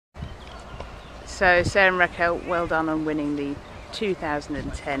So Sarah and Raquel, well done on winning the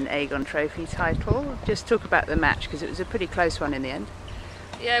 2010 AEGON Trophy title. Just talk about the match because it was a pretty close one in the end.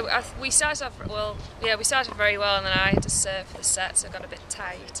 Yeah, we started off well. Yeah, we started very well, and then I had to serve for the set, so it got a bit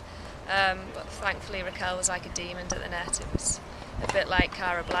tight. But thankfully, Raquel was like a demon at the net. It was a bit like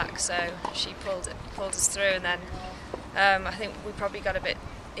Cara Black, so she pulled us through, and then I think we probably got a bit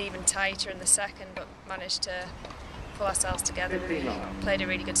even tighter in the second, but managed to pull ourselves together. We played a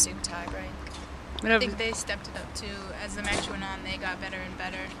really good super tie break. I think they stepped it up too. As the match went on, they got better and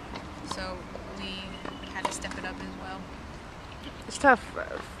better, so we had to step it up as well. It's tough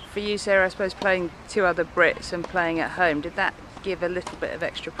for you, Sarah, I suppose, playing two other Brits and playing at home. Did that give a little bit of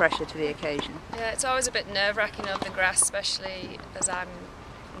extra pressure to the occasion? Yeah, it's always a bit nerve-wracking over the grass, especially as I'm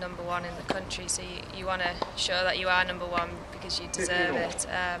number one in the country, so you want to show that you are number one because you deserve it.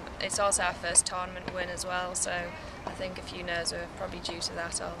 It's also our first tournament win as well, so I think a few nerves were probably due to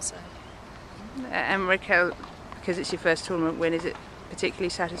that also. And Raquel, because it's your first tournament win, is it particularly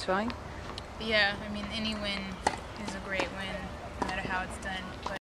satisfying? Yeah, I mean, any win is a great win, no matter how it's done.